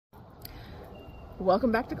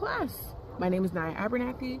Welcome back to class. My name is Naya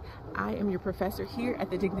Abernathy. I am your professor here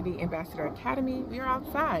at the Dignity Ambassador Academy. We are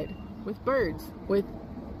outside with birds, with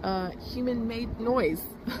human-made noise,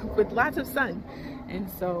 with lots of sun. And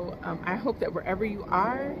so I hope that wherever you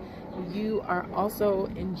are also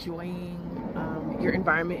enjoying your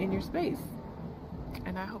environment and your space.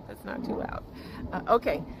 And I hope that's not too loud.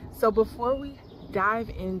 Okay, so before we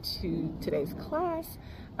dive into today's class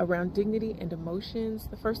around dignity and emotions,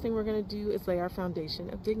 the first thing we're going to do is lay our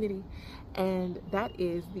foundation of dignity, and that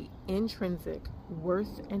is the intrinsic worth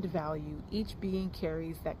and value each being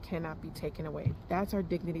carries that cannot be taken away. That's our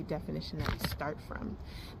dignity definition that we start from.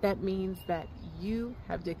 That means that you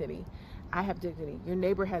have dignity, I have dignity, your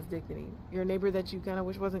neighbor has dignity, your neighbor that you kind of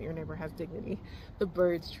wish wasn't your neighbor has dignity, the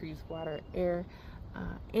birds, trees, water, air,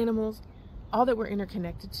 animals, all that we're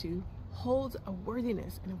interconnected to holds a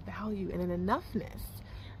worthiness and a value and an enoughness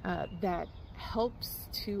that helps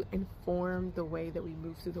to inform the way that we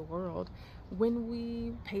move through the world when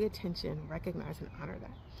we pay attention, recognize, and honor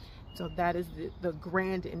that. So that is the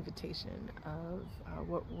grand invitation of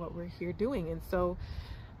what we're here doing. And so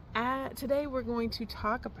today we're going to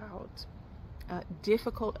talk about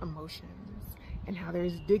difficult emotions and how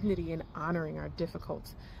there's dignity in honoring our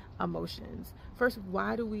difficult emotions. First,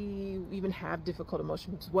 why do we even have difficult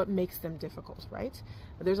emotions? What makes them difficult, right?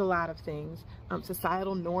 There's a lot of things.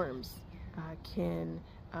 Societal norms can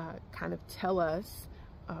kind of tell us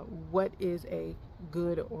what is a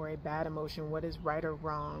good or a bad emotion, what is right or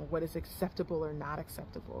wrong, what is acceptable or not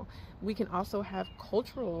acceptable. We can also have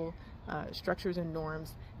cultural structures and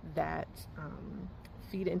norms that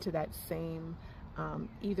feed into that same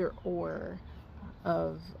either or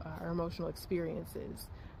of our emotional experiences.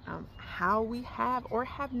 How we have or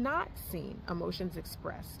have not seen emotions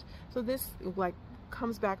expressed. So this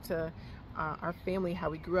comes back to our family, how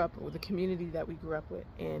we grew up, or the community that we grew up with,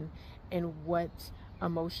 and what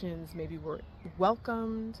emotions maybe were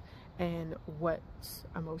welcomed and what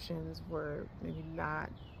emotions were maybe not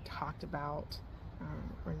talked about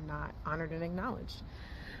or not honored and acknowledged.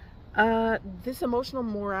 This emotional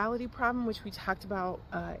morality problem, which we talked about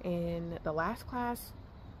in the last class,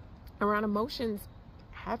 around emotions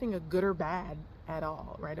having a good or bad at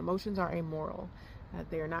all, right? Emotions are amoral.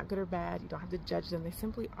 They are not good or bad. You don't have to judge them. They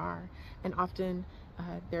simply are. And often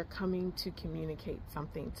they're coming to communicate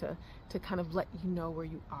something, to kind of let you know where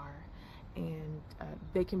you are. And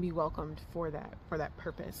they can be welcomed for that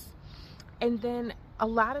purpose. And then a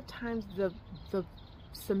lot of times the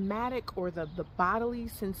somatic or the bodily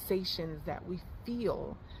sensations that we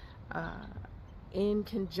feel in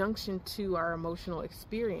conjunction to our emotional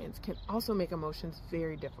experience can also make emotions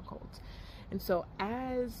very difficult. And so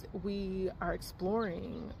as we are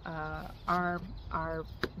exploring our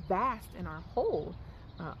vast and our whole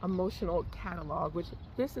emotional catalog, which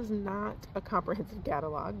this is not a comprehensive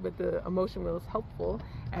catalog, but the emotion wheel is helpful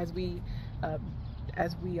as we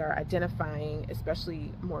are identifying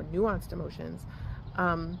especially more nuanced emotions.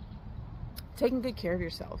 Taking good care of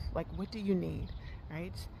yourself. Like, what do you need,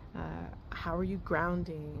 right? How are you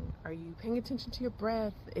grounding? Are you paying attention to your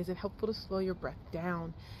breath? Is it helpful to slow your breath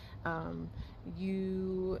down?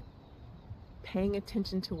 You paying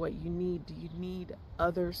attention to what you need. Do you need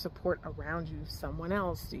other support around you, someone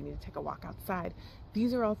else? Do you need to take a walk outside?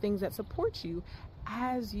 These are all things that support you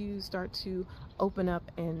as you start to open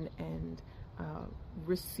up and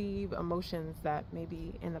receive emotions that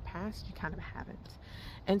maybe in the past you kind of haven't.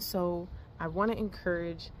 And so I want to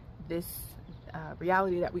encourage this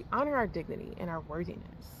reality that we honor our dignity and our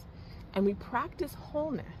worthiness, and we practice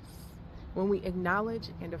wholeness when we acknowledge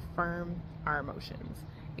and affirm our emotions.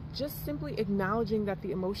 Just simply acknowledging that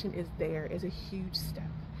the emotion is there is a huge step,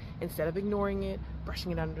 instead of ignoring it,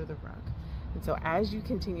 brushing it under the rug. And so as you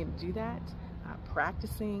continue to do that,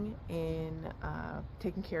 practicing in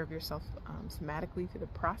taking care of yourself somatically through the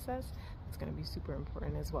process, it's going to be super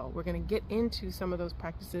important as well. We're going to get into some of those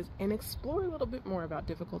practices and explore a little bit more about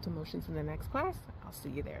difficult emotions in the next class. I'll see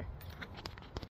you there.